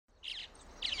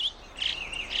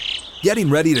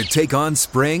Getting ready to take on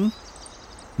spring?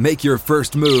 Make your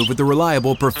first move with the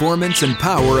reliable performance and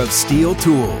power of Steel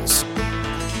tools.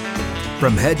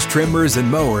 From hedge trimmers and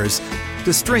mowers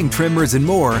to string trimmers and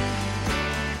more,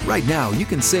 right now you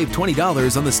can save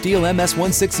 $20 on the Steel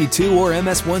MS-162 or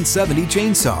MS-170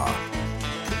 chainsaw.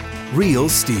 Real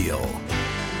Steel.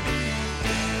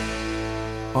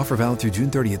 Offer valid through June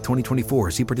 30th,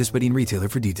 2024. See participating retailer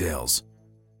for details.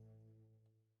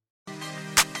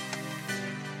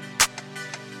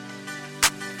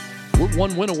 We're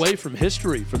one win away from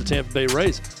history for the Tampa Bay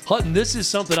Rays. Hutton, this is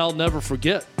something I'll never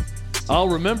forget. I'll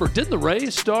remember, didn't the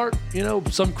Rays start,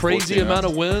 some crazy amount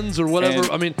of wins or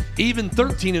whatever? Even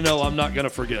 13-0, I'm not going to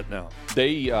forget now.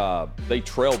 They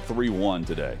trailed 3-1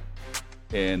 today,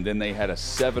 and then they had a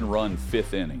 7-run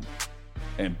fifth inning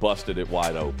and busted it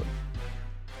wide open.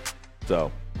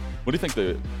 So, what do you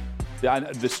think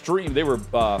the stream? They were.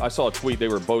 I saw a tweet. They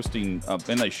were boasting,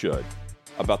 and they should,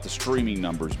 about the streaming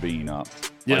numbers being up,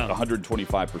 like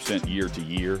 125% year to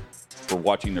year for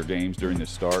watching their games during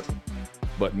this start.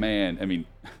 But man,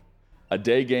 a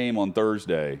day game on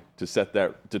Thursday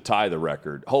to tie the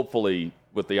record. Hopefully,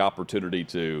 with the opportunity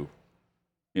to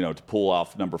pull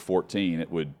off number 14,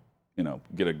 it would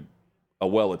get a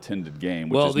well-attended game,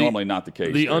 which is normally not the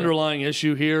case. The underlying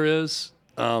issue here is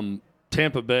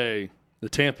Tampa Bay. The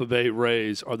Tampa Bay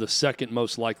Rays are the second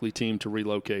most likely team to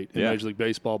relocate in Major League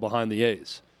Baseball behind the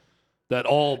A's. That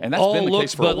all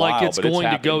looks like it's going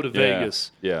to go to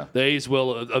Vegas. Yeah. The A's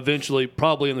will eventually,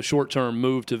 probably in the short term,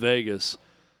 move to Vegas.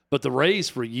 But the Rays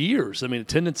for years,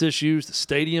 attendance issues, the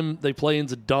stadium they play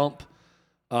in's a dump,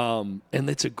 and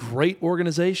it's a great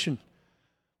organization.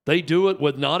 They do it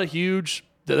with not a huge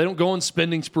 – they don't go on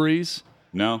spending sprees.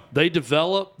 No. They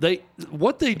develop –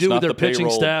 what they do with their pitching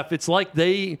staff, it's like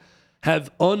they have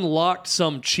unlocked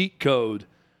some cheat code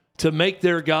to make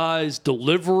their guys'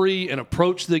 delivery and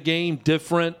approach the game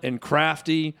different and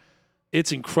crafty.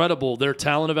 It's incredible. Their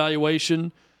talent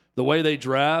evaluation, the way they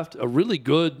draft, a really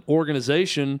good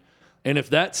organization. And if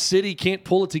that city can't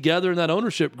pull it together in that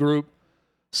ownership group,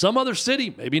 some other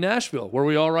city, maybe Nashville, where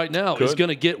we are right now, is going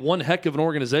to get one heck of an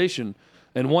organization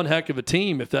and one heck of a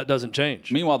team if that doesn't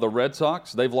change. Meanwhile, the Red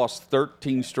Sox, they've lost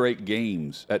 13 straight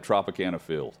games at Tropicana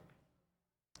Field.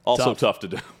 Also tough to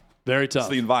do. Very tough. It's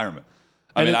the environment.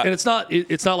 And it's not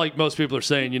like most people are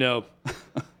saying,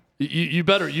 you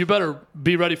better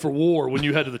be ready for war when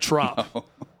you head to the Trop. No.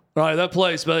 Right, that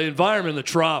place, but the environment in the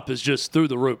Trop is just through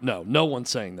the roof. No one's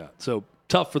saying that. So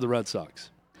tough for the Red Sox.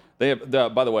 They have,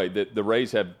 by the way, the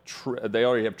Rays have they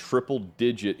already have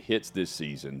triple-digit hits this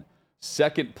season.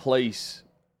 Second place,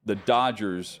 the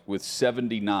Dodgers with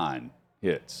 79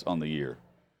 hits on the year,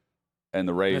 and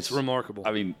the Rays. That's remarkable.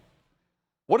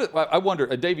 I wonder,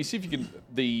 Davey, see if you can.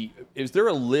 Is there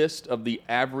a list of the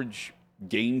average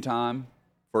game time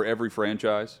for every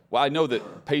franchise? Well, I know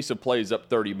that pace of play is up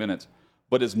 30 minutes,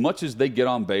 but as much as they get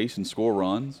on base and score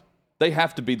runs, they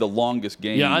have to be the longest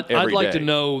game. I'd like to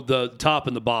know the top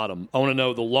and the bottom. I want to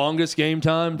know the longest game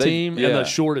time team and the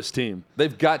shortest team.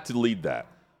 They've got to lead that.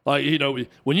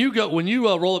 When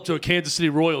you roll up to a Kansas City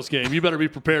Royals game, you better be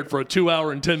prepared for a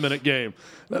 2-hour and 10-minute game.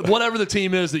 Whatever the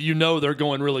team is that they're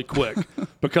going really quick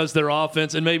because their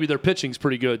offense and maybe their pitching's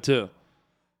pretty good too.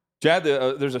 Chad,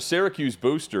 there's a Syracuse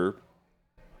booster,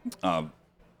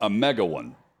 a mega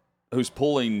one, who's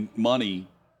pulling money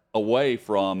away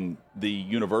from the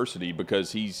university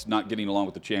because he's not getting along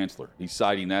with the chancellor. He's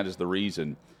citing that as the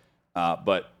reason.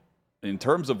 But in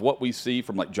terms of what we see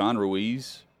from like John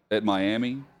Ruiz at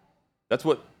Miami, that's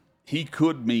what he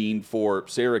could mean for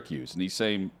Syracuse. And he's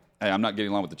saying, hey, I'm not getting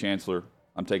along with the chancellor.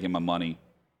 I'm taking my money.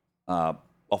 I'll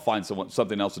find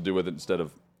something else to do with it instead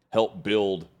of help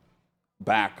build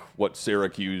back what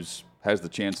Syracuse has the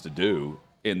chance to do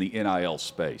in the NIL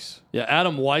space. Yeah,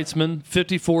 Adam Weitzman,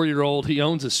 54-year-old. He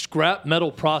owns a scrap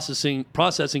metal processing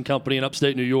company in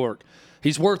upstate New York.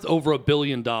 He's worth over $1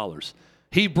 billion.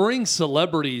 He brings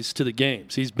celebrities to the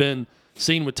games. He's been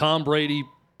seen with Tom Brady,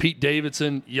 Pete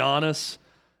Davidson, Giannis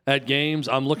at games.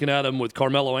 I'm looking at him with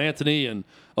Carmelo Anthony and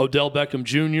Odell Beckham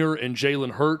Jr. and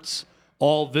Jalen Hurts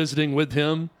all visiting with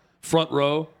him front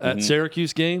row at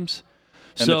Syracuse games.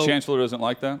 And the chancellor doesn't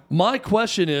like that? My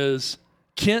question is,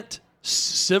 Kent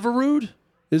Syverud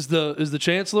is the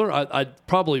chancellor. I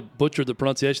probably butchered the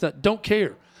pronunciation of that. Don't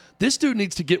care. This dude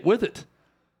needs to get with it.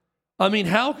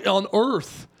 How on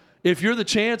earth, if you're the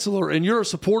chancellor and you're a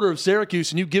supporter of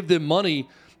Syracuse and you give them money,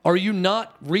 are you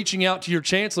not reaching out to your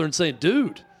chancellor and saying,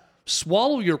 dude,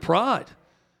 swallow your pride?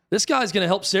 This guy's going to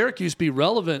help Syracuse be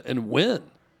relevant and win.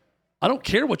 I don't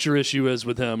care what your issue is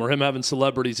with him or him having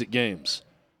celebrities at games.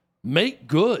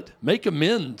 Make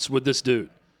amends with this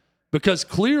dude. Because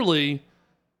clearly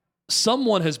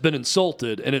someone has been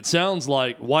insulted, and it sounds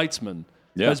like Weitzman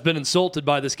has been insulted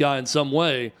by this guy in some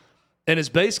way and has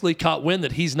basically caught wind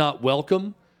that he's not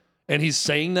welcome. And he's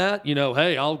saying that,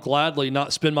 hey, I'll gladly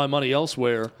not spend my money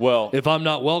elsewhere if I'm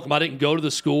not welcome. I didn't go to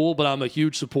the school, but I'm a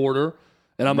huge supporter,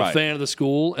 and I'm a fan of the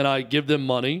school, and I give them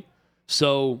money.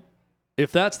 So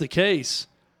if that's the case,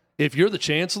 if you're the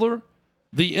chancellor,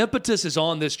 the impetus is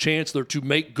on this chancellor to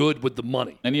make good with the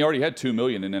money. And he already had $2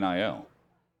 million in NIL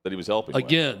that he was helping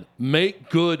Again, make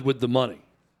good with the money.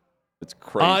 It's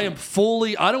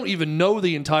crazy. I don't even know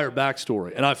the entire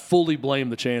backstory, and I fully blame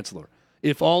the chancellor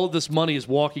if all of this money is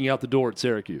walking out the door at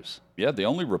Syracuse. Yeah, the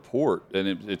only report, and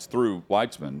it's through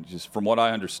Weitzman, just from what I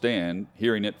understand,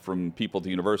 hearing it from people at the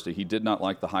university, he did not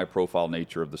like the high-profile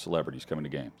nature of the celebrities coming to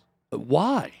games.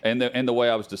 Why? And the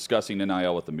way I was discussing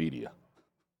NIL with the media.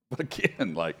 But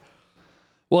again,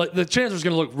 Well, the chancellor's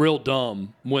going to look real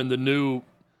dumb when the new,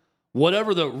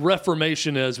 whatever the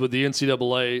reformation is with the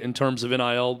NCAA in terms of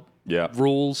NIL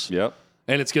rules,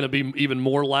 and it's going to be even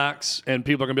more lax, and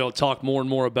people are going to be able to talk more and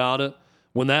more about it.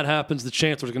 When that happens, the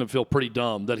chancellor's going to feel pretty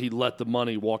dumb that he let the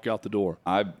money walk out the door.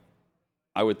 I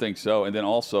would think so. And then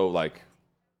also, you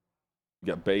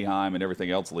got Boeheim and everything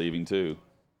else leaving, too.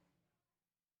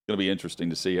 It's going to be interesting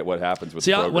to see what happens with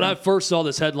the program. When I first saw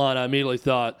this headline, I immediately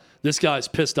thought, this guy's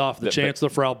pissed off the chancellor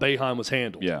for how Boeheim was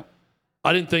handled. Yeah.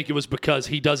 I didn't think it was because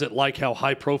he doesn't like how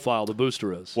high-profile the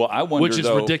booster is. Well, I wonder, which is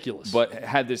ridiculous. But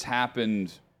had this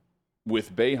happened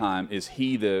with Boeheim, is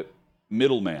he the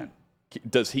middleman?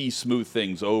 Does he smooth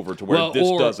things over to where this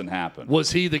doesn't happen?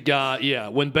 Was he the guy,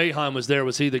 when Boeheim was there,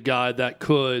 was he the guy that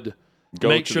could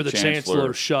make sure the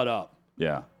chancellor shut up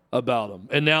about him?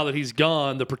 And now that he's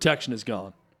gone, the protection is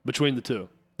gone between the two,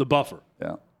 the buffer.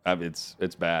 Yeah,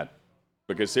 it's bad.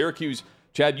 Because Syracuse,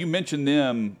 Chad, you mentioned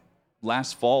them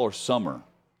last fall or summer.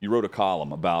 You wrote a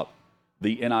column about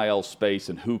the NIL space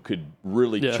and who could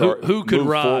really who could move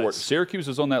rise forward. Syracuse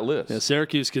is on that list. Yeah,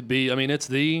 Syracuse could be,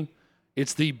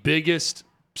 it's the biggest,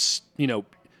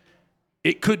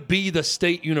 it could be the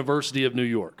State University of New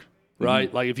York, right?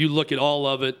 Mm-hmm. Like if you look at all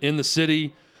of it in the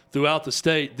city, throughout the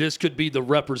state, this could be the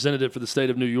representative for the state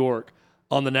of New York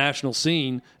on the national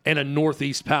scene and a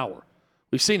Northeast power.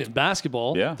 We've seen it in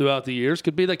basketball throughout the years.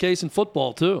 Could be the case in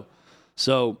football too.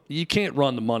 So you can't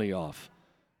run the money off.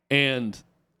 And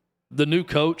the new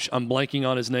coach, I'm blanking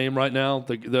on his name right now,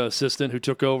 the assistant who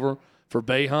took over for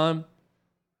Boeheim,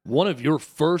 one of your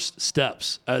first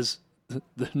steps as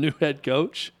the new head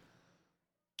coach,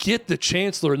 get the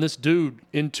chancellor and this dude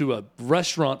into a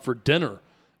restaurant for dinner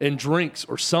and drinks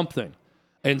or something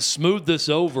and smooth this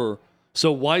over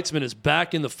so Weitzman is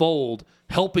back in the fold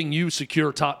helping you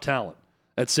secure top talent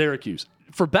at Syracuse.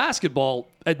 For basketball,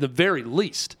 at the very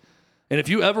least. And if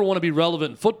you ever want to be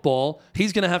relevant in football,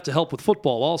 he's going to have to help with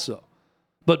football also.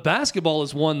 But basketball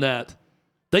is one that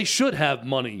they should have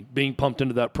money being pumped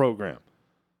into that program.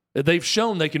 They've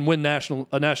shown they can win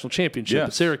a national championship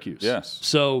at Syracuse. Yes.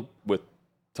 So with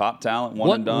top talent,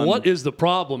 one and done. What is the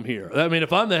problem here? I mean,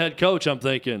 if I'm the head coach, I'm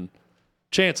thinking,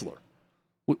 Chancellor,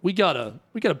 we gotta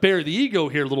bury the ego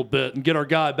here a little bit and get our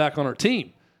guy back on our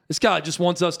team. This guy just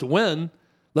wants us to win.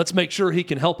 Let's make sure he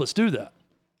can help us do that.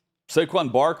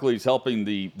 Saquon Barkley's helping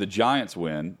the Giants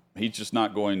win. He's just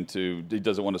not going to – he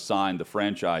doesn't want to sign the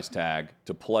franchise tag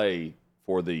to play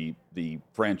for the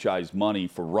franchise money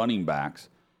for running backs,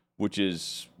 which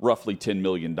is roughly $10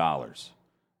 million.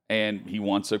 And he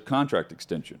wants a contract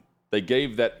extension. They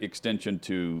gave that extension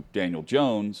to Daniel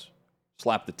Jones,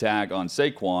 slapped the tag on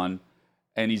Saquon,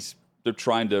 and they're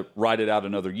trying to ride it out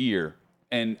another year.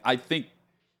 And I think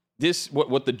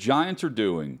what the Giants are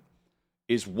doing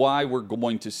is why we're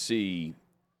going to see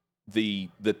the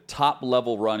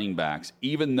top-level running backs,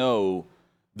 even though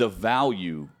the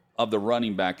value of the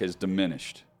running back has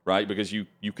diminished, right? Because you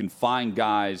can find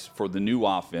guys for the new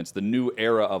offense, the new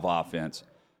era of offense,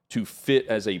 to fit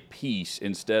as a piece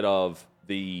instead of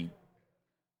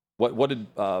what did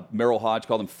Merrill Hodge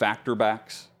call them? Factor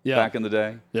backs back in the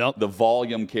day? Yep. The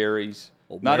volume carries.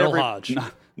 Hodge.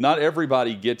 Not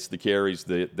everybody gets the carries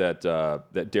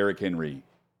that Derrick Henry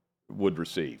would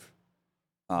receive.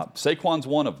 Saquon's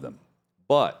one of them.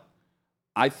 But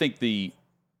I think the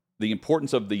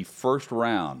importance of the first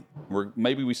round, where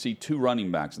maybe we see two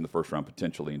running backs in the first round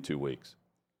potentially in 2 weeks.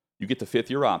 You get the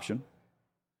fifth-year option,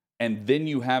 and then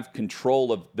you have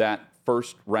control of that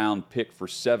first-round pick for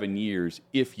 7 years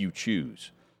if you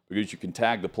choose, because you can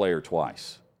tag the player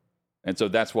twice. And so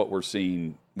that's what we're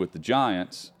seeing with the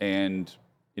Giants. And,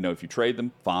 if you trade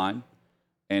them, fine.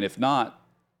 And if not,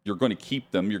 you're going to keep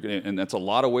them. And that's a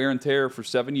lot of wear and tear for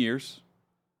 7 years.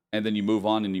 And then you move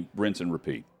on and you rinse and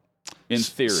repeat. In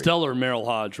theory. Stellar Merrill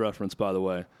Hodge reference, by the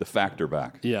way. The factor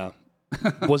back. Yeah.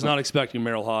 Was not expecting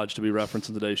Merrill Hodge to be referenced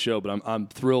in today's show, but I'm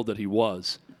thrilled that he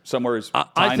was. Somewhere he's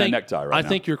tying a necktie right now. I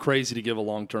think you're crazy to give a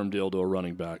long-term deal to a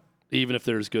running back, even if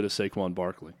they're as good as Saquon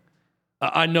Barkley.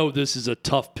 I know this is a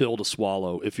tough pill to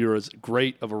swallow if you're as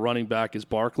great of a running back as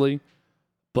Barkley,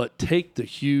 but take the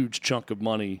huge chunk of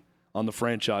money on the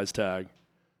franchise tag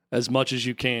as much as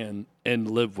you can and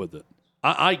live with it.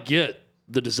 I get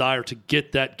the desire to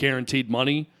get that guaranteed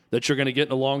money that you're going to get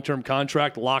in a long-term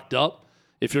contract locked up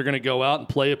if you're going to go out and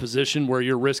play a position where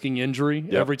you're risking injury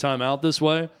every time out this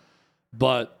way.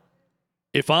 But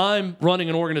if I'm running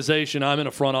an organization, I'm in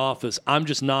a front office,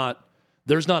 there's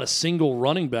not a single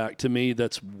running back to me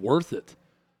that's worth it.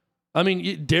 I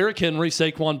mean, Derrick Henry,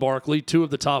 Saquon Barkley, two of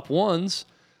the top ones.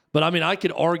 But, I mean, I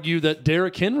could argue that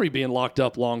Derrick Henry being locked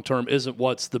up long-term isn't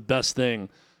what's the best thing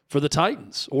for the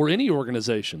Titans or any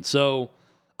organization. So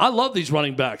I love these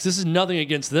running backs. This is nothing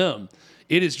against them.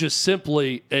 It is just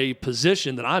simply a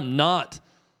position that I'm not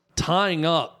tying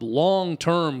up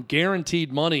long-term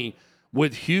guaranteed money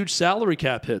with huge salary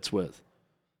cap hits with.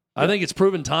 I think it's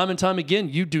proven time and time again,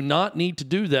 you do not need to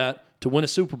do that to win a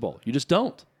Super Bowl. You just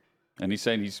don't. And he's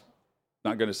saying he's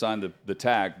not going to sign the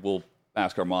tag. We'll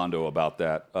ask Armando about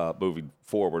that moving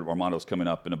forward. Armando's coming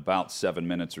up in about 7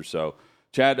 minutes or so.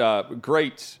 Chad,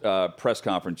 great press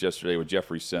conference yesterday with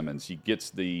Jeffrey Simmons. He gets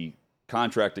the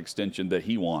contract extension that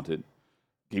he wanted.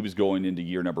 He was going into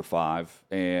year number 5,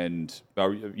 going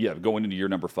into year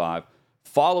number 5,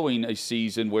 following a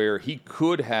season where he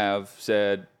could have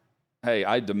said, hey,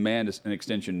 I demand an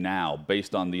extension now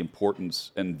based on the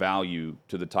importance and value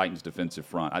to the Titans' defensive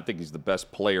front. I think he's the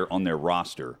best player on their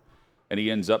roster. And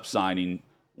he ends up signing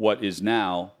what is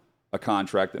now a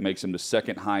contract that makes him the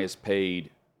second highest paid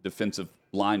defensive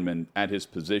lineman at his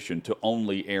position to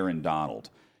only Aaron Donald.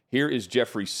 Here is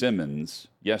Jeffrey Simmons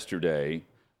yesterday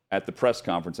at the press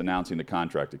conference announcing the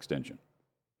contract extension.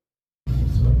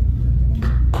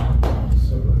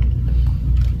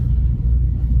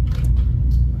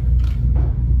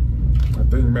 I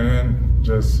think, man,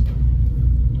 just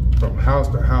from house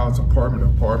to house, apartment to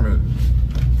apartment,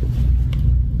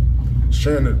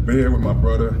 sharing a bed with my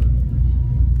brother.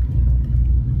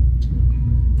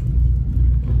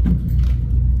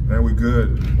 Man, we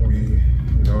good.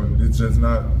 It's just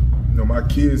not, my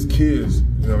kids, this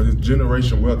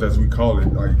generation wealth, as we call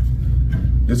it, like,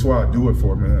 this is what I do it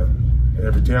for, man.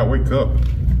 Every day I wake up,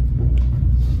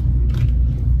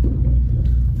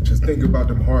 just think about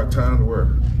them hard times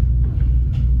where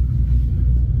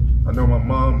I know my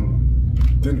mom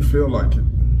didn't feel like it.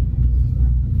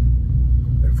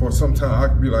 And for some time I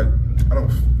could be like,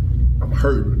 I'm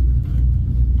hurting.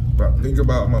 But I think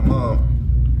about my mom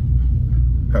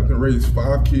having raised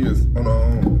 5 kids on her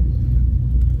own.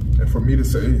 And for me to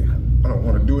say, I don't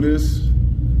want to do this,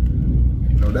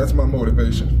 that's my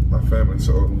motivation, my family.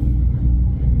 So,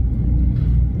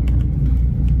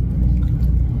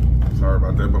 sorry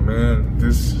about that, but man,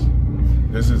 this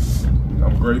is,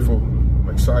 I'm grateful, I'm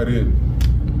excited.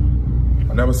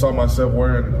 I never saw myself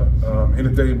wearing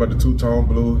anything but the two-tone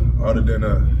blue other than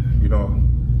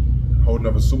holding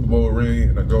up a Super Bowl ring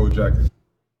and a gold jacket.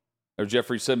 There's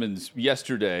Jeffrey Simmons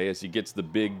yesterday as he gets the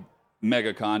big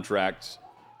mega contracts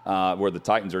where the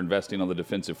Titans are investing on the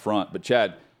defensive front. But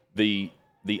Chad, the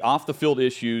off-the-field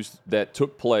issues that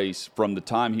took place from the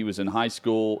time he was in high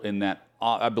school and that,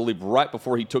 I believe, right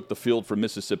before he took the field for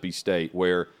Mississippi State,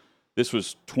 where this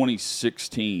was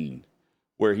 2016,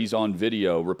 where he's on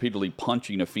video repeatedly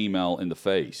punching a female in the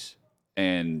face,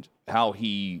 and how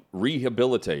he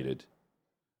rehabilitated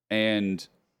and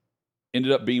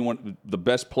ended up being one of the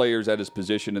best players at his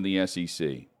position in the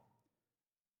SEC.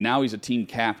 Now he's a team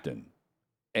captain.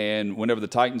 And whenever the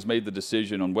Titans made the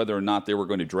decision on whether or not they were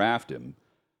going to draft him,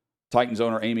 Titans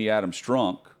owner Amy Adams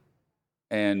Strunk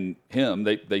and him,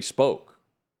 they spoke.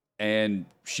 And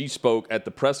she spoke at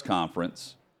the press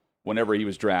conference whenever he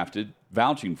was drafted,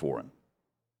 vouching for him,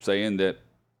 saying that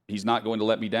he's not going to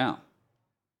let me down.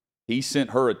 He sent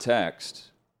her a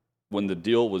text when the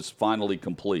deal was finally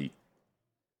complete,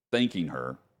 thanking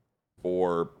her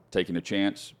for taking a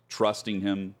chance, trusting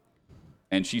him.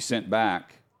 And she sent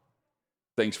back,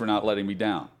 thanks for not letting me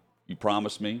down. You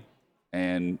promised me,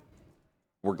 and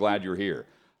we're glad you're here.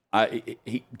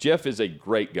 Jeff is a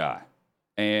great guy.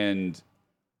 And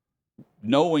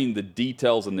knowing the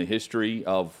details and the history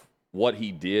of what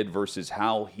he did versus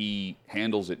how he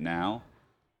handles it now,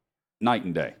 night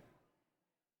and day.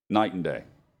 Night and day.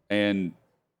 And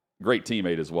great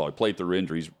teammate as well. He played through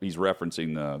injuries. He's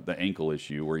referencing the ankle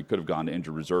issue where he could have gone to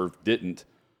injured reserve, didn't.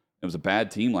 It was a bad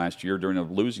team last year during a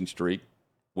losing streak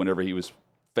whenever he was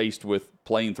faced with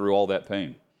playing through all that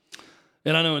pain.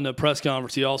 And I know in the press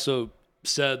conference he also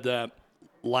said that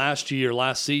last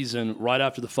season, right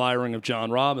after the firing of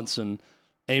John Robinson,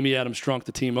 Amy Adams Strunk,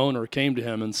 the team owner, came to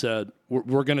him and said,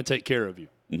 we're going to take care of you.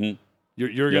 Mm-hmm.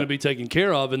 You're going to be taken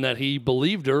care of, and that he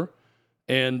believed her,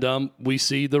 and we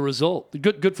see the result.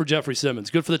 Good for Jeffrey Simmons.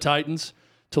 Good for the Titans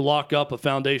to lock up a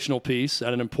foundational piece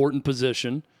at an important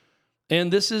position.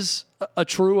 And this is a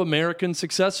true American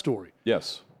success story.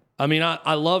 Yes. I mean,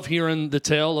 I love hearing the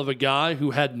tale of a guy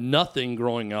who had nothing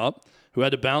growing up, who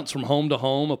had to bounce from home to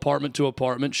home, apartment to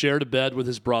apartment, shared a bed with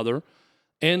his brother,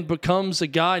 and becomes a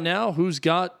guy now who's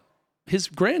got his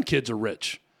grandkids are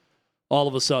rich all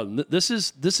of a sudden. This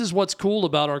is what's cool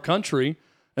about our country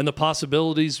and the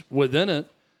possibilities within it.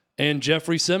 And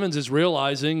Jeffrey Simmons is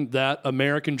realizing that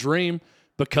American dream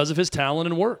because of his talent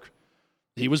and work.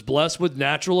 He was blessed with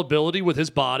natural ability with his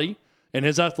body and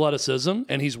his athleticism,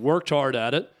 and he's worked hard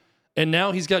at it. And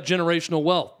now he's got generational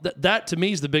wealth. That to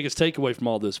me is the biggest takeaway from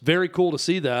all this. Very cool to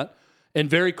see that, and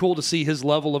very cool to see his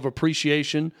level of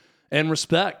appreciation and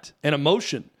respect and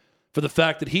emotion for the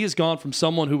fact that he has gone from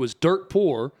someone who was dirt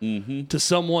poor to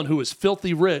someone who is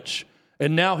filthy rich,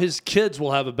 and now his kids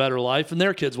will have a better life and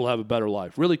their kids will have a better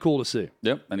life. Really cool to see.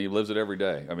 Yep, and he lives it every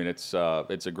day. I mean, it's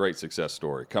a great success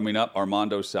story. Coming up,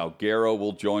 Armando Salguero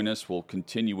will join us. We'll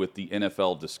continue with the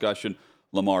NFL discussion.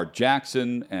 Lamar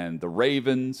Jackson and the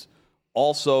Ravens.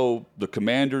 Also, the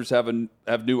Commanders have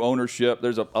new ownership.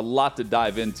 There's a lot to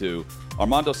dive into.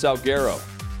 Armando Salguero,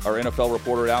 our NFL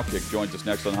reporter at OutKick, joins us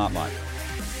next on Hotline.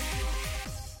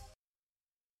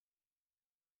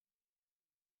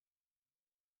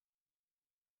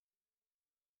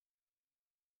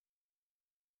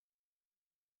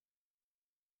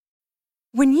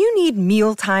 When you need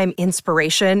mealtime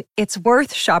inspiration, it's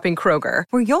worth shopping Kroger,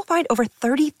 where you'll find over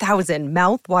 30,000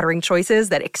 mouth-watering choices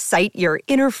that excite your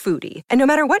inner foodie. And no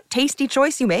matter what tasty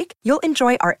choice you make, you'll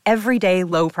enjoy our everyday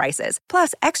low prices,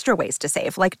 plus extra ways to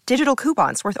save, like digital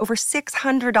coupons worth over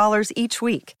 $600 each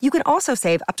week. You can also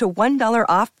save up to $1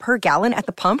 off per gallon at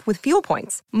the pump with fuel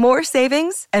points. More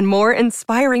savings and more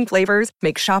inspiring flavors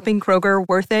make shopping Kroger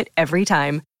worth it every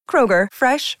time. Kroger,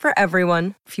 fresh for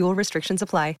everyone. Fuel restrictions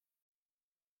apply.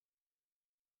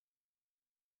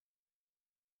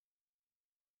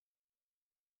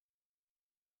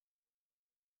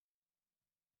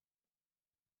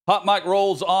 Hot Mic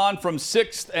rolls on from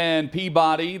 6th and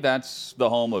Peabody. That's the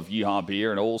home of Yeehaw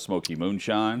Beer and Old Smoky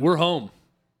Moonshine. We're home.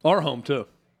 Our home, too.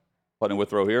 Button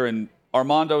Withrow here. And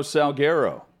Armando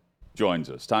Salguero joins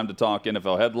us. Time to talk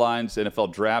NFL headlines,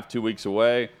 NFL draft 2 weeks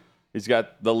away. He's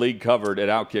got the league covered at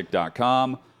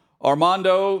OutKick.com.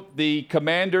 Armando, the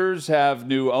Commanders have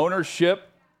new ownership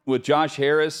with Josh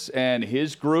Harris and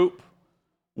his group.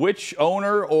 Which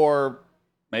owner or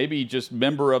maybe just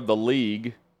member of the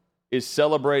league is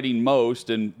celebrating most,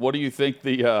 and what do you think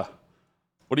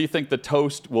the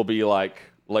toast will be like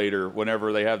later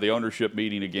whenever they have the ownership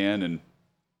meeting again and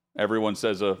everyone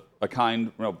says a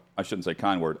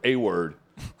word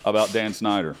about Dan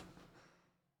Snyder?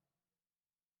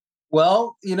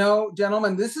 Well,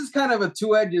 gentlemen, this is kind of a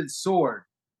two-edged sword,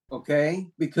 okay?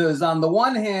 Because on the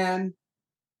one hand,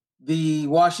 the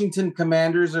Washington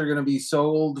Commanders are going to be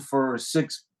sold for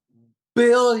 $6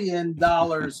 billion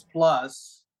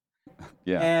plus.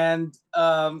 Yeah. And,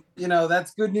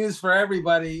 that's good news for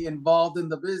everybody involved in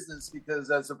the business, because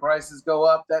as the prices go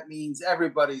up, that means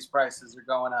everybody's prices are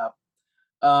going up.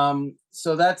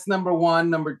 So that's number one.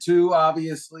 Number two,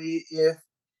 obviously, if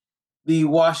the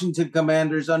Washington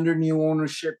Commanders under new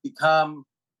ownership become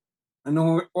an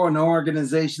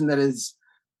organization that is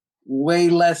way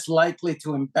less likely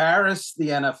to embarrass the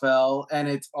NFL and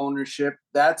its ownership,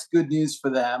 that's good news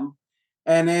for them.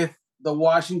 And if the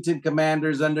Washington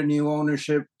Commanders under new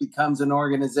ownership becomes an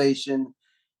organization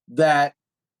that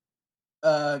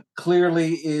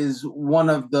clearly is one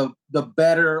of the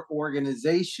better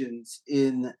organizations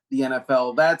in the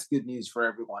NFL, that's good news for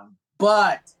everyone.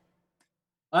 But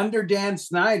under Dan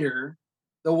Snyder,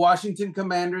 the Washington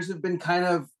Commanders have been kind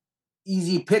of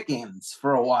easy pickings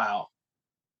for a while.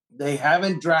 They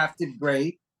haven't drafted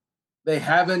great. They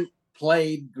haven't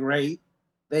played great.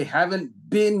 They haven't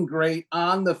been great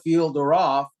on the field or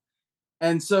off.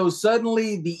 And so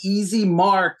suddenly the easy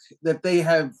mark that they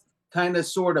have kind of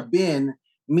sort of been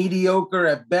mediocre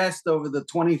at best over the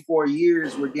 24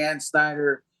 years where Dan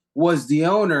Snyder was the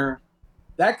owner,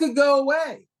 that could go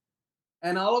away.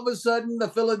 And all of a sudden the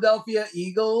Philadelphia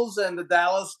Eagles and the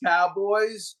Dallas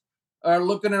Cowboys are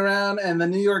looking around, and the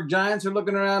New York Giants are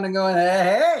looking around and going,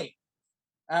 hey,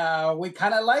 we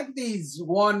kind of like these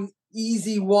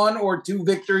easy 1 or 2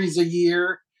 victories a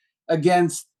year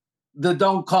against the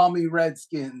don't call me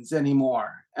Redskins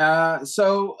anymore.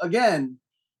 So again,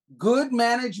 good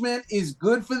management is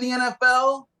good for the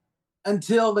NFL,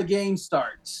 until the game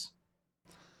starts.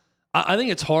 I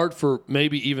think it's hard for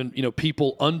maybe even,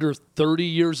 people under 30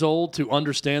 years old to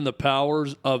understand the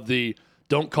powers of the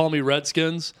 "don't call me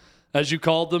Redskins," as you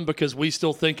called them, because we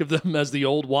still think of them as the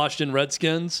old Washington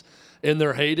Redskins in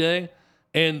their heyday.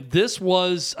 And this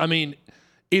was,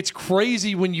 it's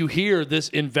crazy when you hear this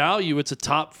in value. It's a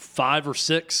top 5 or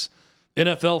 6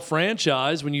 NFL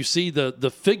franchise when you see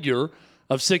the figure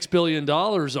of $6 billion,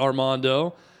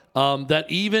 Armando. That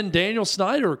even Daniel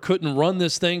Snyder couldn't run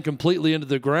this thing completely into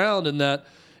the ground, and that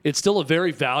it's still a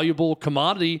very valuable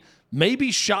commodity,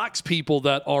 maybe shocks people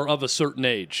that are of a certain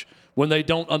age when they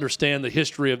don't understand the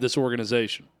history of this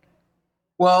organization.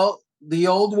 Well, the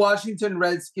old Washington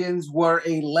Redskins were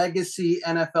a legacy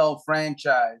NFL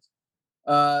franchise.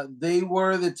 They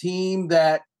were the team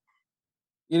that,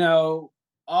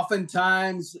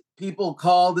 oftentimes people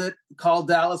called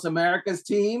Dallas America's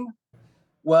team.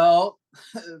 Well,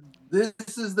 this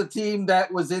is the team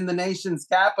that was in the nation's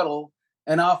capital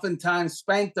and oftentimes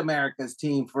spanked America's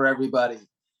team for everybody.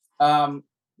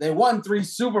 They won 3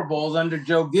 Super Bowls under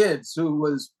Joe Gibbs, who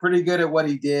was pretty good at what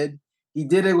he did. He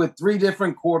did it with 3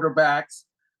 different quarterbacks.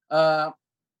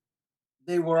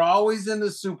 They were always in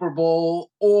the Super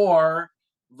Bowl or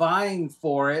vying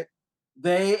for it.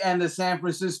 They and the San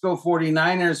Francisco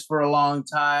 49ers for a long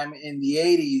time in the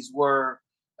 80s were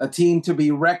a team to be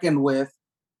reckoned with.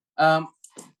 And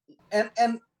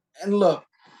look,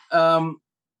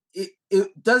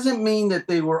 it doesn't mean that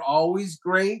they were always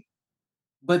great,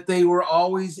 but they were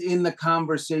always in the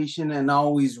conversation and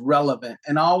always relevant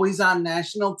and always on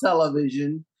national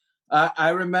television. I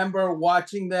remember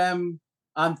watching them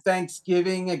on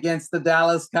Thanksgiving against the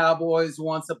Dallas Cowboys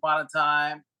once upon a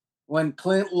time when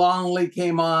Clint Longley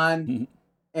came on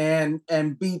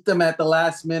and beat them at the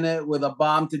last minute with a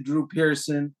bomb to Drew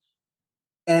Pearson.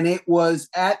 And it was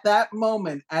at that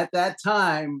moment, at that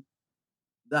time,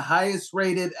 the highest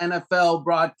rated NFL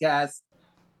broadcast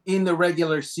in the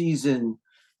regular season.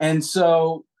 And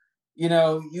so,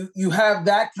 you have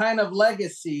that kind of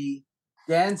legacy.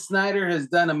 Dan Snyder has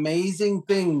done amazing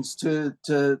things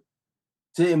to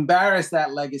embarrass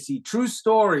that legacy. True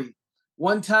story.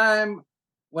 One time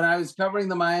when I was covering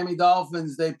the Miami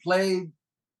Dolphins, they played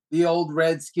the old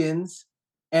Redskins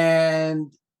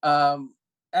and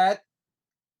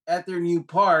at their new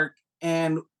park,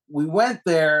 and we went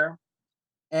there,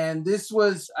 and this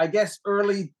was, I guess,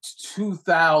 early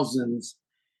 2000s,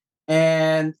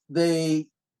 and they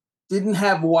didn't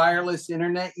have wireless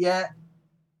internet yet,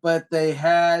 but they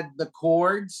had the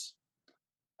cords.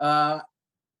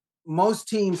 Most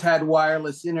teams had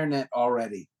wireless internet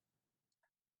already.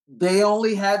 They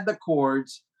only had the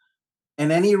cords,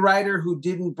 and any writer who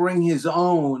didn't bring his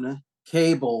own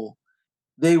cable,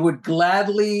 they would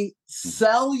gladly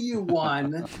sell you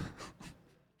one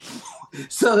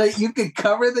so that you could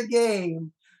cover the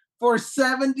game for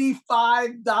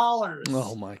 $75.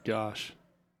 Oh, my gosh.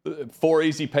 4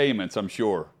 easy payments, I'm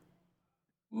sure.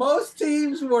 Most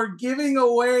teams were giving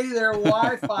away their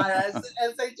Wi-Fi as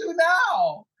they do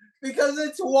now because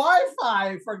it's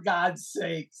Wi-Fi, for God's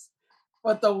sakes.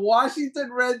 But the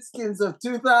Washington Redskins of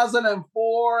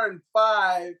 2004 and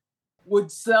 5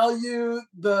 would sell you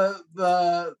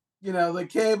the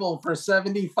cable for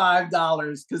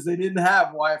 $75 because they didn't have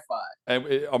Wi-Fi. And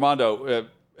Armando,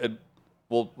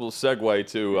 we'll segue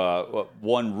to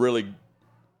one really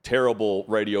terrible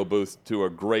radio booth to a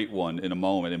great one in a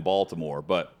moment in Baltimore.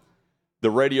 But the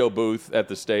radio booth at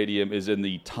the stadium is in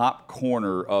the top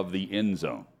corner of the end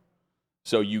zone,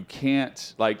 so you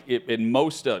can't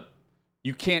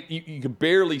you can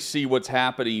barely see what's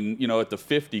happening, at the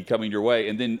 50 coming your way.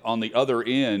 And then on the other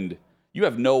end, you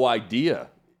have no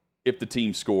idea if the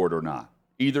team scored or not.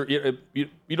 Either you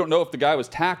don't know if the guy was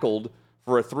tackled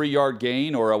for a 3-yard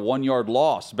gain or a 1-yard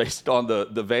loss based on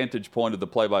the vantage point of the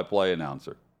play-by-play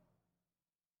announcer.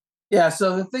 Yeah,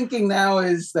 so the thinking now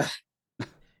is that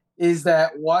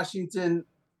Washington,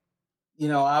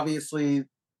 obviously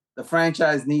the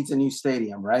franchise needs a new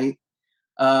stadium, right?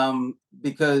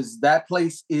 Because that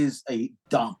place is a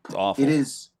dump. It's awful. It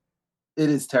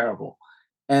is terrible.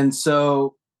 And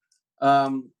so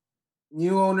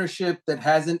new ownership that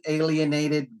hasn't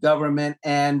alienated government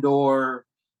and or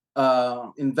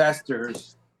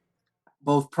investors,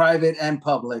 both private and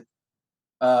public,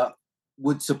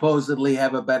 would supposedly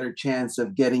have a better chance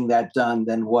of getting that done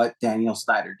than what Daniel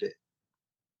Snyder did.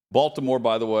 Baltimore,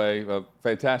 by the way, a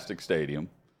fantastic stadium.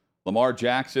 Lamar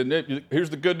Jackson, here's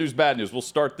the good news, bad news. We'll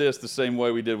start this the same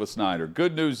way we did with Snyder.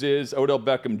 Good news is Odell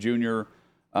Beckham Jr.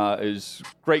 Is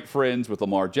great friends with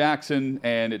Lamar Jackson,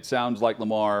 and it sounds like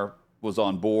Lamar was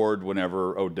on board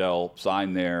whenever Odell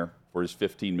signed there for his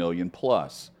 $15 million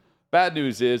plus. Bad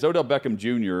news is Odell Beckham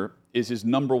Jr. is his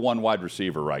number one wide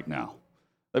receiver right now.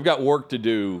 They've got work to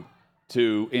do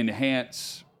to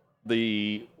enhance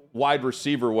the wide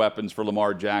receiver weapons for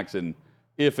Lamar Jackson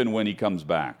if and when he comes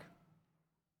back.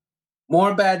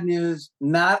 More bad news,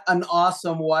 not an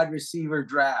awesome wide receiver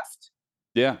draft.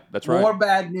 Yeah, that's right. More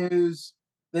bad news,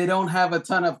 they don't have a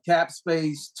ton of cap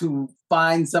space to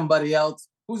find somebody else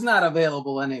who's not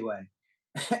available anyway.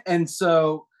 And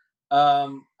so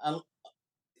DeAndre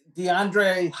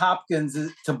Hopkins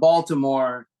to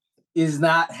Baltimore is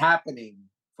not happening,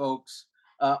 folks.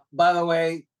 By the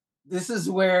way, this is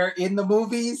where in the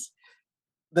movies,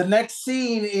 the next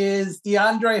scene is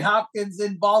DeAndre Hopkins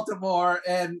in Baltimore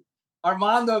and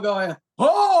Armando going,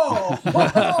 oh!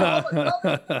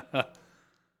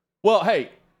 Well, hey,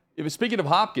 speaking of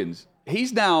Hopkins,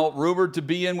 he's now rumored to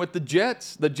be in with the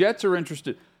Jets. The Jets are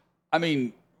interested. I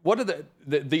mean, what are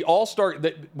the all-star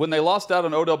when they lost out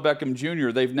on Odell Beckham Jr.,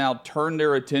 they've now turned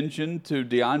their attention to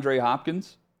DeAndre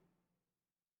Hopkins?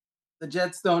 The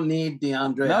Jets don't need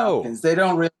DeAndre Hopkins. They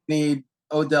don't really need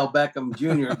Odell Beckham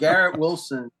Jr. Garrett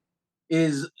Wilson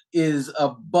is a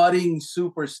budding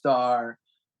superstar.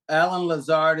 Alan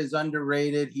Lazard is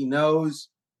underrated. He knows,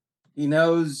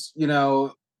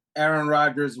 Aaron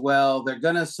Rodgers well. They're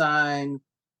going to sign,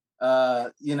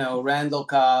 Randall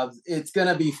Cobb. It's going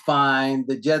to be fine.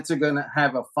 The Jets are going to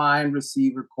have a fine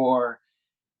receiver core.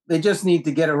 They just need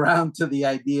to get around to the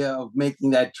idea of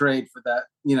making that trade for that,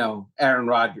 Aaron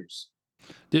Rodgers.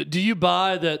 Do you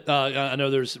buy that? I know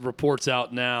there's reports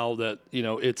out now that,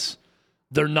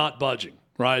 they're not budging,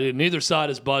 right? And neither side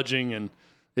is budging, and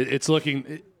it's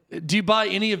looking. Do you buy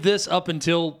any of this up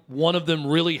until one of them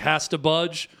really has to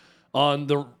budge on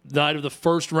the night of the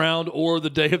first round or the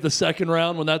day of the second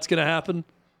round when that's going to happen?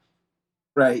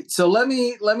 Right. So let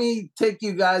me take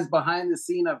you guys behind the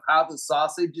scene of how the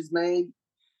sausage is made.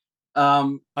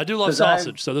 I do love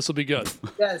sausage, so this will be good.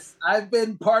 Yes, I've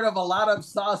been part of a lot of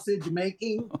sausage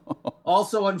making.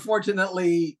 Also,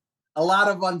 unfortunately, a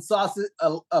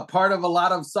part of a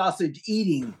lot of sausage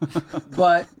eating.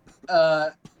 But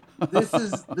this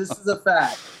is a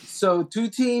fact. So two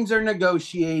teams are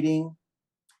negotiating.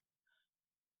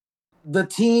 The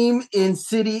team in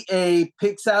City A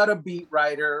picks out a beat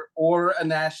writer or a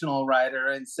national writer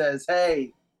and says,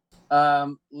 hey,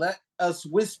 let us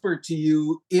whisper to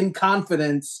you in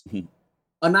confidence,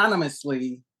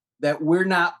 anonymously, that we're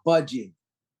not budging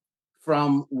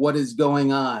from what is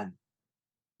going on.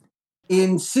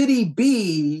 In City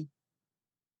B,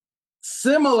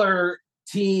 similar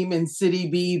team in City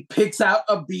B picks out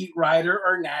a beat writer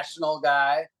or national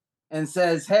guy and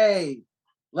says, hey,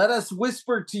 let us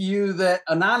whisper to you that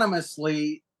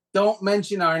anonymously, don't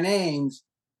mention our names,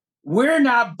 we're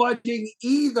not budging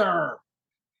either.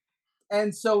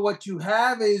 And so what you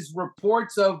have is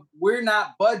reports of we're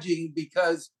not budging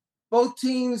because both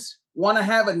teams want to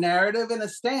have a narrative and a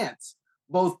stance,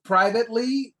 both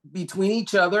privately between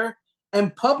each other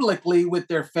and publicly with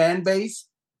their fan base.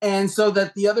 And so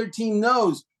that the other team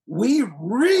knows we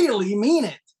really mean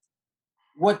it.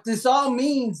 What this all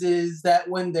means is that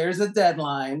when there's a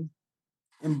deadline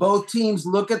and both teams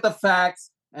look at the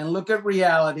facts and look at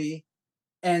reality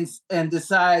and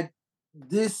decide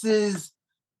this is,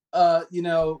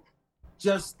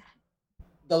 just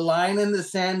the line in the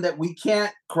sand that we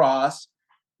can't cross,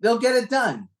 they'll get it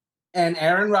done. And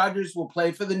Aaron Rodgers will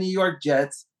play for the New York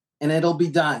Jets and it'll be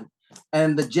done.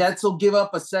 And the Jets will give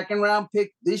up a second round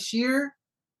pick this year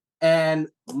and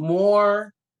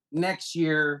more next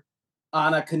year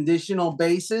on a conditional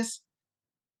basis.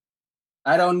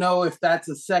 I don't know if that's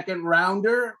a second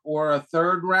rounder or a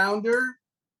third rounder.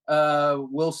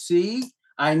 We'll see.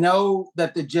 I know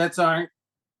that the Jets aren't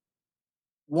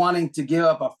wanting to give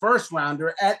up a first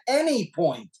rounder at any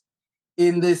point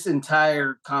in this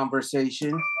entire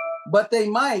conversation, but they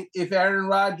might if Aaron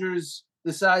Rodgers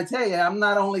decides, hey, I'm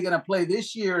not only going to play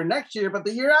this year and next year, but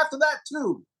the year after that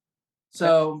too.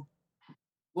 So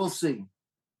we'll see.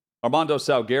 Armando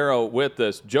Salguero with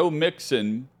us. Joe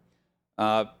Mixon,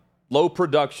 low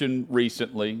production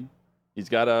recently. He's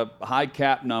got a high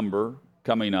cap number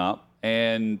coming up.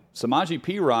 And Samaje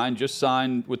Perine just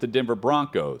signed with the Denver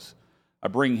Broncos. I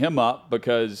bring him up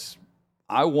because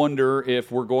I wonder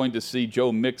if we're going to see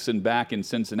Joe Mixon back in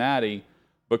Cincinnati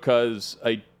because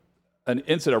a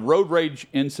road rage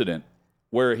incident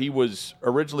where he was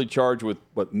originally charged with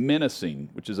menacing,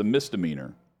 which is a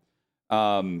misdemeanor.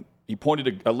 He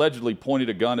allegedly pointed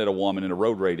a gun at a woman in a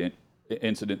road rage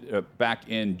incident back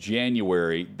in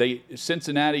January.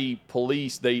 Cincinnati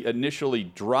police, they initially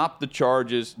dropped the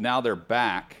charges. Now they're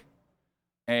back.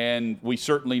 And we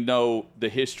certainly know the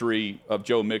history of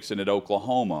Joe Mixon at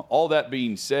Oklahoma. All that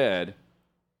being said,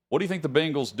 What do you think the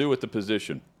Bengals do at the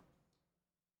position?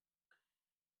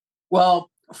 Well,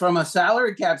 from a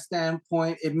salary cap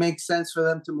standpoint, it makes sense for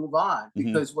them to move on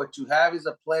because what you have is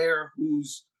a player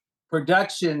whose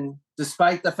production,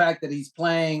 despite the fact that he's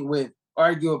playing with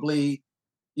arguably,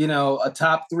 a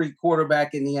top 3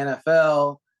 quarterback in the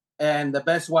NFL and the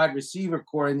best wide receiver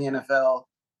core in the NFL,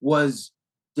 was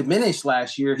diminished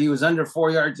last year. He was under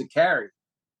 4 yards a carry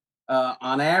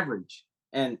on average.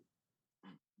 And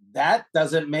that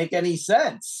doesn't make any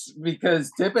sense because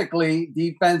typically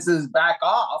defenses back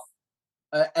off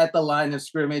at the line of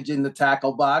scrimmage in the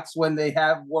tackle box when they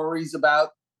have worries about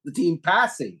the team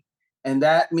passing. And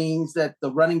that means that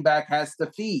the running back has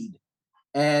to feed.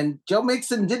 And Joe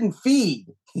Mixon didn't feed.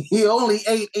 He only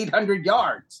ate 800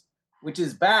 yards, which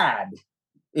is bad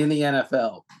in the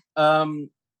NFL.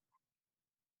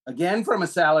 Again, from a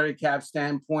salary cap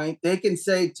standpoint, they can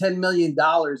save $10 million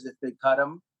if they cut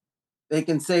him. They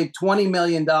can save $20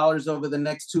 million over the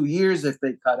next 2 years if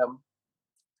they cut him.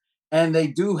 And they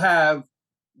do have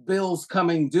bills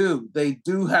coming due. They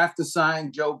do have to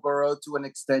sign Joe Burrow to an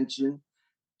extension.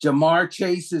 Jamar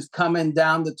Chase is coming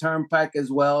down the turnpike as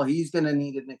well. He's going to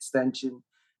need an extension.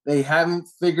 They haven't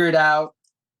figured out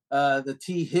the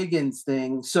T. Higgins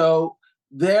thing. So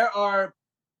there are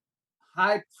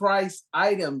high-priced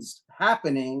items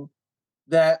happening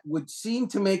that would seem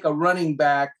to make a running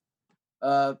back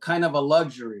kind of a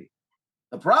luxury.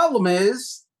 The problem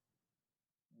is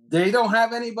they don't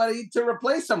have anybody to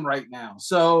replace them right now.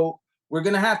 So we're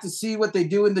going to have to see what they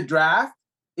do in the draft.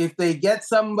 If they get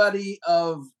somebody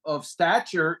of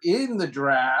stature in the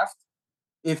draft,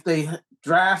 if they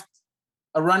draft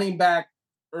a running back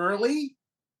early,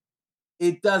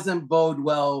 it doesn't bode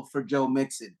well for Joe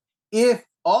Mixon. If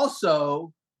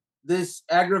also this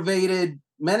aggravated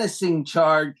menacing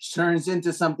charge turns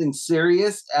into something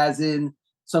serious, as in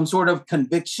some sort of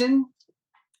conviction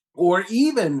or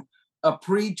even a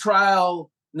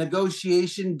pre-trial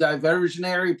negotiation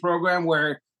diversionary program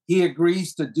where he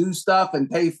agrees to do stuff and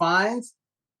pay fines,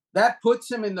 that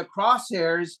puts him in the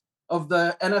crosshairs of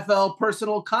the NFL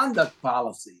personal conduct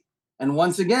policy. And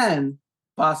once again,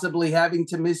 possibly having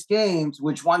to miss games,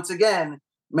 which once again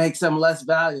makes him less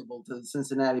valuable to the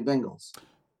Cincinnati Bengals.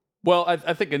 Well,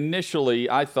 I think initially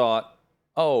I thought,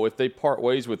 if they part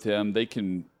ways with him, they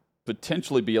can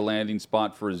potentially be a landing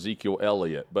spot for Ezekiel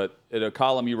Elliott. But in a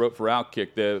column you wrote for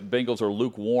OutKick, the Bengals are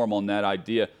lukewarm on that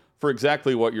idea for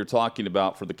exactly what you're talking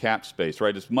about for the cap space,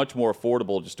 right? It's much more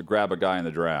affordable just to grab a guy in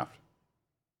the draft.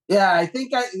 Yeah,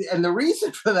 and the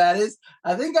reason for that is,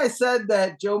 I think I said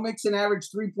that Joe Mixon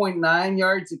averaged 3.9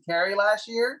 yards a carry last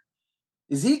year.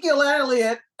 Ezekiel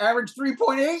Elliott averaged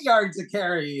 3.8 yards a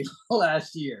carry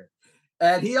last year.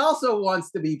 And he also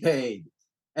wants to be paid.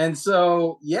 And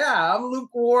so, yeah, I'm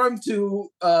lukewarm to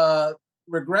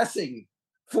regressing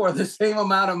for the same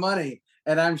amount of money.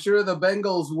 And I'm sure the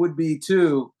Bengals would be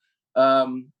too.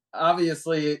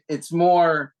 Obviously, it's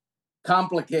more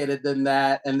complicated than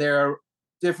that. And there are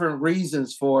different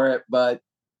reasons for it. But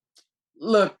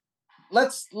look,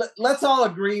 let's all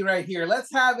agree right here.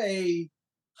 Let's have a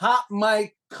hot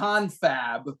mic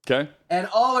confab. Okay. And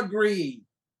all agree.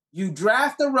 You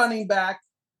draft a running back,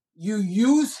 you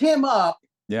use him up.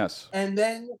 Yes. And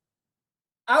then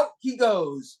out he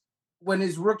goes when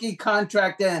his rookie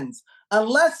contract ends,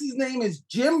 unless his name is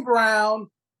Jim Brown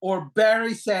or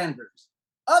Barry Sanders.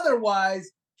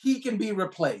 Otherwise, he can be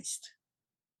replaced.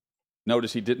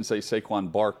 Notice he didn't say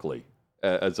Saquon Barkley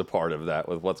as a part of that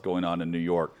with what's going on in New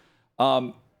York.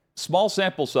 Small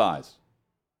sample size,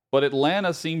 but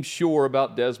Atlanta seems sure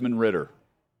about Desmond Ridder.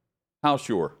 How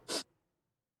sure?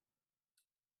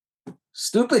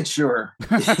 Stupid sure.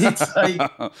 It's like,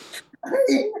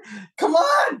 come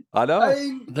on. I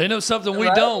know. They know something we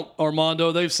don't,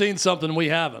 Armando. They've seen something we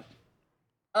haven't.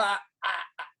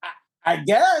 I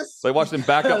guess. They watched him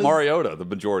back up Mariota the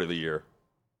majority of the year.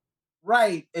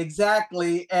 Right,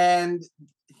 exactly. And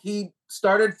he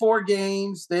started 4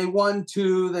 games. They won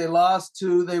 2. They lost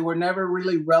 2. They were never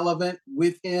really relevant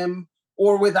with him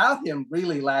or without him,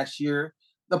 really, last year.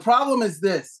 The problem is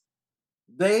this.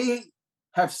 They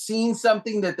have seen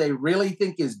something that they really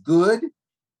think is good.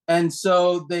 And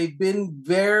so they've been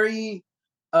very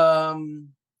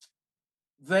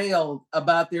veiled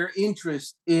about their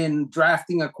interest in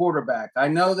drafting a quarterback. I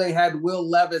know they had Will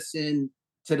Levis in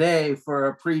today for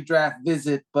a pre-draft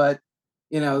visit, but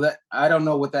that I don't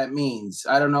know what that means.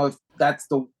 I don't know if that's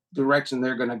the direction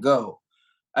they're going to go.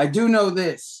 I do know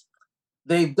this.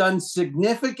 They've done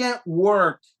significant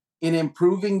work in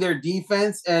improving their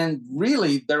defense and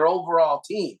really their overall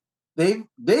team. They've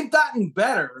gotten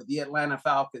better, the Atlanta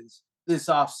Falcons, this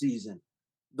offseason.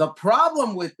 The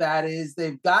problem with that is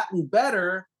they've gotten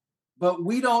better but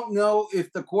we don't know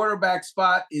if the quarterback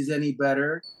spot is any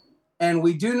better. And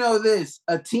we do know this,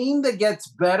 a team that gets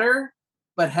better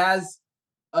but has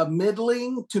a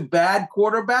middling to bad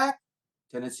quarterback,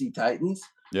 Tennessee Titans.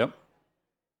 Yep.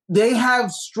 They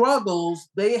have struggles.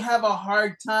 They have a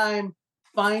hard time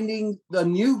finding the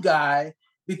new guy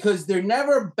because they're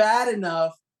never bad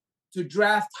enough to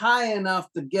draft high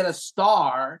enough to get a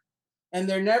star, and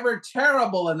they're never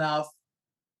terrible enough.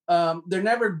 They're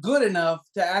never good enough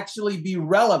to actually be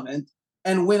relevant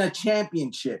and win a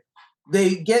championship.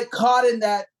 They get caught in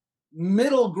that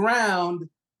middle ground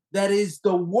that is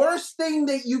the worst thing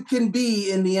that you can be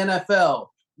in the NFL.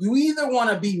 You either want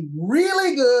to be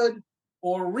really good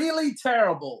or really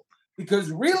terrible, because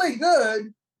really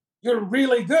good, you're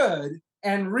really good,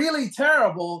 and really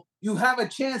terrible, you have a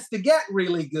chance to get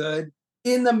really good.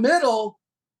 In the middle,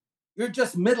 you're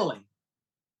just middling.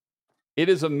 It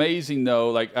is amazing,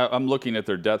 though. Like, I'm looking at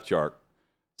their depth chart.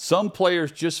 Some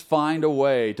players just find a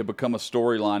way to become a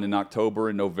storyline in October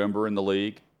and November in the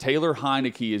league. Taylor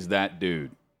Heineke is that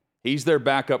dude. He's their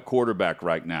backup quarterback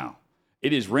right now.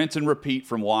 It is rinse and repeat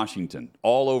from Washington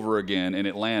all over again in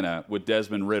Atlanta with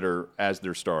Desmond Ridder as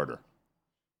their starter.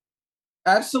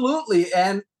 Absolutely.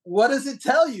 And what does it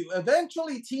tell you?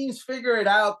 Eventually teams figure it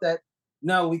out that,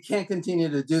 no, we can't continue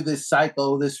to do this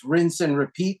cycle, this rinse and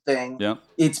repeat thing. Yep.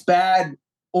 It's bad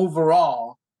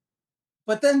overall.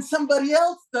 But then somebody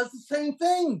else does the same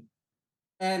thing.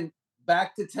 And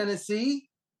back to Tennessee,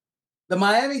 the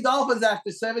Miami Dolphins,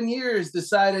 after 7 years,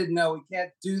 decided, no, we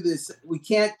can't do this. We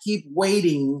can't keep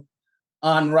waiting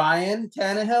on Ryan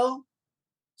Tannehill.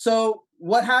 So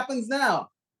what happens now?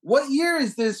 What year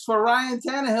is this for Ryan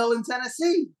Tannehill in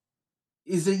Tennessee?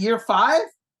 Is it year 5?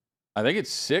 I think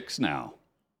it's 6 now.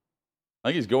 I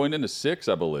think he's going into 6,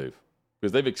 I believe,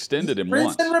 because they've extended him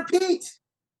once. Rinse and repeat.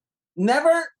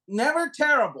 Never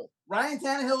terrible. Ryan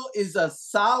Tannehill is a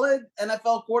solid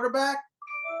NFL quarterback,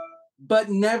 but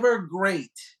never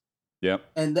great. Yep.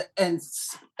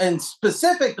 And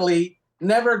specifically,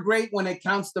 never great when it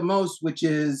counts the most, which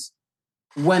is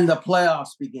when the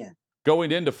playoffs begin.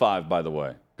 Going into 5, by the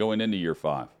way. Going into year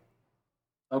 5.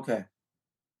 Okay.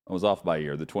 I was off by a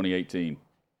year, the 2018.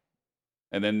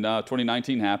 And then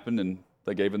 2019 happened, and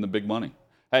they gave him the big money.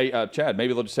 Hey, Chad,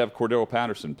 maybe they'll just have Cordero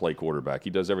Patterson play quarterback. He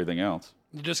does everything else.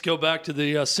 You just go back to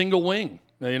the single wing.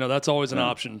 You know, that's always an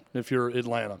option if you're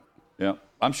Atlanta. Yeah.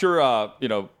 I'm sure,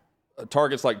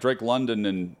 targets like Drake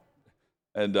London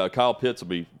and Kyle Pitts will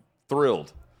be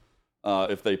thrilled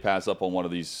if they pass up on one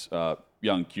of these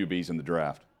young QBs in the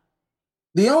draft.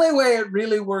 The only way it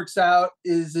really works out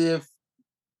is if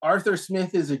Arthur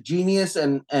Smith is a genius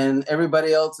and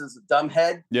everybody else is a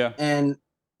dumbhead. Yeah. And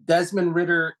Desmond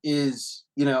Ridder is,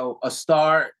 a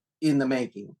star in the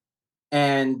making.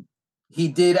 And he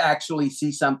did actually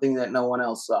see something that no one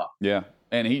else saw. Yeah.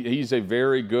 And he's a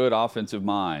very good offensive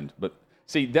mind. But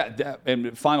see, that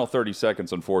and final 30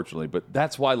 seconds, unfortunately, but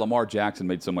that's why Lamar Jackson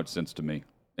made so much sense to me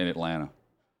in Atlanta.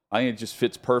 I think it just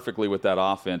fits perfectly with that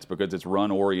offense because it's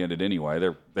run-oriented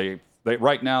anyway. They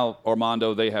right now,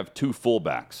 Armando, they have 2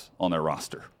 fullbacks on their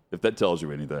roster, if that tells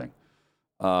you anything.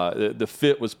 The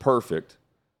fit was perfect.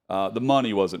 The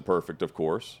money wasn't perfect, of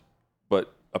course,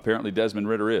 but apparently Desmond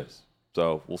Ridder is.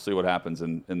 So we'll see what happens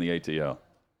in the ATL.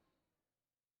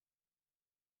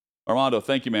 Armando,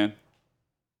 thank you, man.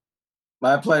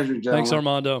 My pleasure, gentlemen. Thanks,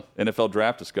 Armando. NFL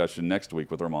draft discussion next week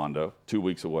with Armando, 2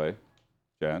 weeks away.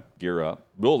 Chad, gear up.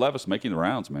 Will Levis making the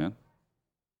rounds, man.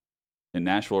 In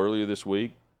Nashville earlier this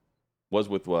week. Was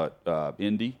with what?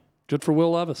 Indy. Good for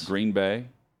Will Levis. Green Bay.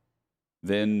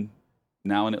 Then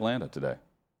now in Atlanta today.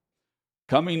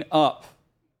 Coming up,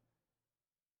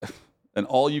 an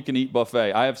all-you-can-eat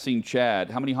buffet. I have seen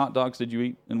Chad. How many hot dogs did you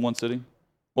eat in one sitting?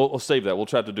 Well, we'll save that. We'll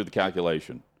try to do the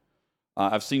calculation.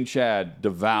 I've seen Chad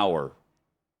devour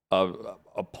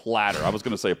a platter. I was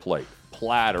going to say a plate.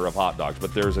 Platter of hot dogs.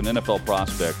 But there's an NFL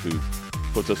prospect who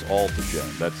puts us all to shame.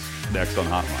 That's next on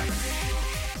Hotline.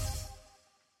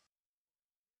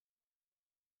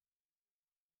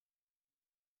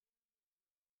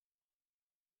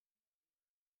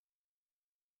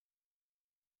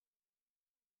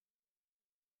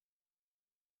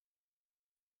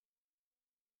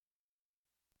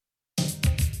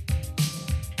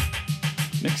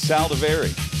 Nick Saldiveri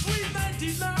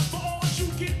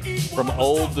from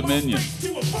Old Dominion,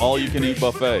 all-you-can-eat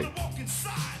buffet.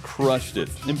 Crushed it.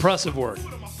 Impressive work.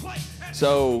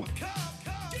 So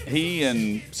he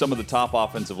and some of the top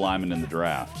offensive linemen in the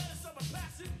draft,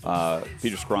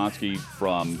 Peter Skronsky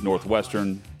from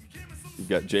Northwestern, you've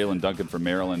got Jalen Duncan from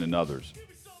Maryland and others.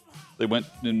 They went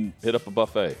and hit up a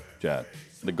buffet, Chad.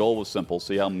 The goal was simple,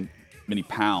 see how many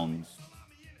pounds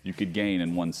you could gain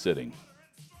in one sitting.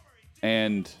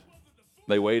 And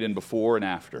they weighed in before and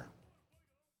after.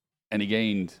 And he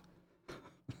gained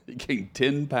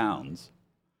 10 pounds.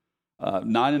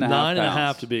 9.5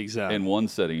 pounds to be exact. In one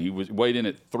sitting. He was weighed in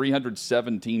at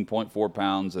 317.4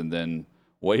 pounds and then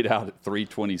weighed out at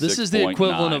 326.9. This is the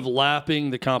equivalent of lapping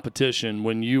the competition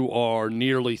when you are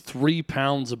nearly 3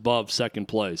 pounds above second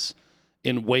place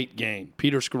in weight gain.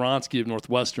 Peter Skoronski of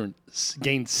Northwestern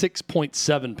gained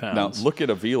 6.7 pounds. Now, look at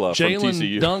Avila from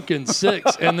TCU. Jalen Duncan,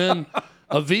 6. And then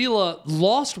Avila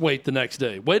lost weight the next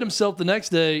day, weighed himself the next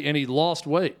day, and he lost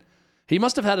weight. He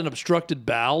must have had an obstructed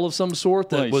bowel of some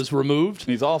sort that was removed.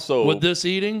 He's also with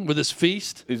this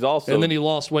feast. He's also and then he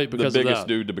lost weight because of that. The biggest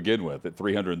dude to begin with at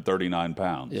 339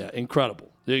 pounds. Yeah, incredible.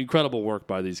 Incredible work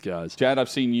by these guys. Chad, I've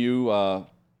seen you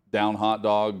down hot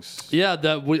dogs. Yeah,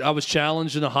 I was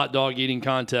challenged in a hot dog eating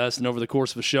contest, and over the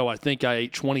course of a show, I think I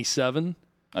ate 27.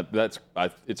 It's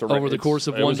over the course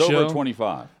of one show. It was over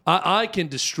 25. I can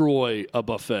destroy a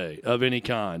buffet of any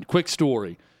kind. Quick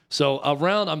story. So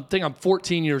I'm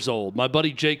 14 years old. My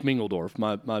buddy Jake Mingeldorf,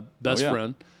 my best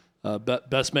friend,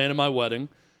 best man in my wedding.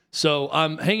 So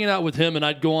I'm hanging out with him, and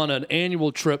I'd go on an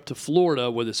annual trip to Florida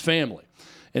with his family.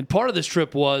 And part of this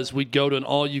trip was we'd go to an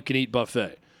all-you-can-eat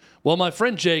buffet. Well, my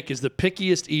friend Jake is the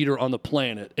pickiest eater on the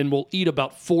planet and will eat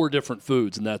about 4 different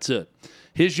foods, and that's it.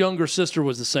 His younger sister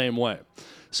was the same way.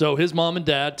 So his mom and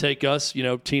dad take us,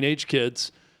 teenage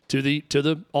kids, to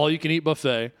the all-you-can-eat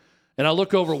buffet. And I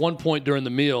look over at one point during the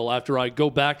meal after I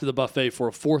go back to the buffet for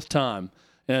a 4th time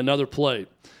and another plate.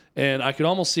 And I could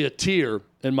almost see a tear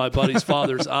in my buddy's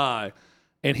father's eye.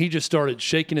 And he just started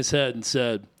shaking his head and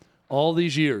said, all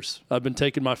these years I've been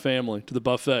taking my family to the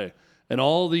buffet. And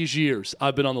all these years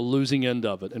I've been on the losing end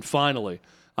of it. And finally,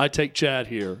 I take Chad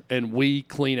here and we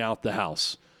clean out the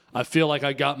house. I feel like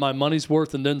I got my money's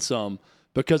worth and then some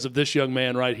because of this young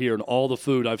man right here and all the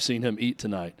food I've seen him eat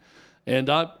tonight.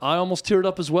 And I almost teared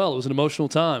up as well. It was an emotional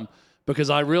time because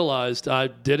I realized I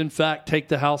did, in fact, take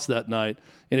the house that night.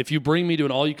 And if you bring me to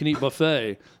an all-you-can-eat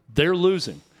buffet, they're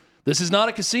losing. This is not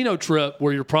a casino trip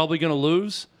where you're probably going to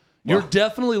lose. You're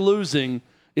definitely losing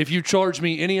if you charge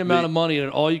me any amount of money at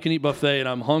an all-you-can-eat buffet and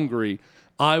I'm hungry.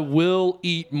 I will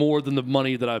eat more than the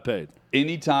money that I paid.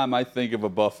 Anytime I think of a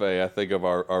buffet, I think of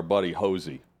our buddy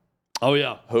Hosey. Oh,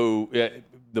 yeah. Who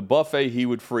the buffet he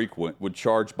would frequent would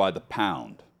charge by the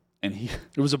pound. And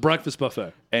it was a breakfast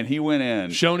buffet. And he went in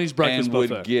Shoney's breakfast and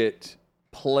buffet. Would get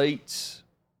plates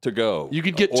to go. You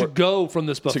could get to go from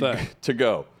this buffet. To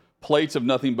go. Plates of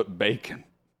nothing but bacon.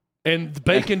 And the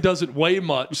bacon doesn't weigh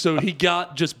much, so he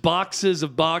got just boxes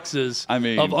of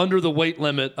of under the weight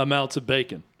limit amounts of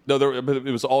bacon. No, but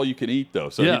it was all you can eat, though.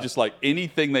 So he just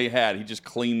anything they had, he just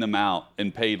cleaned them out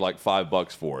and paid like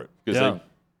 $5 for it. Because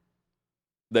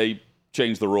they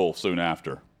changed the rule soon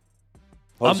after.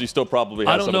 Hosey still probably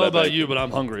has some of that. I don't know about you, but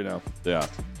I'm hungry now. Yeah.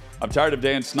 I'm tired of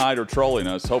Dan Snyder trolling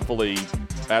us. Hopefully,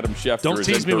 Adam Schefter is incorrect. Don't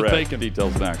tease me with bacon.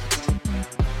 Details next.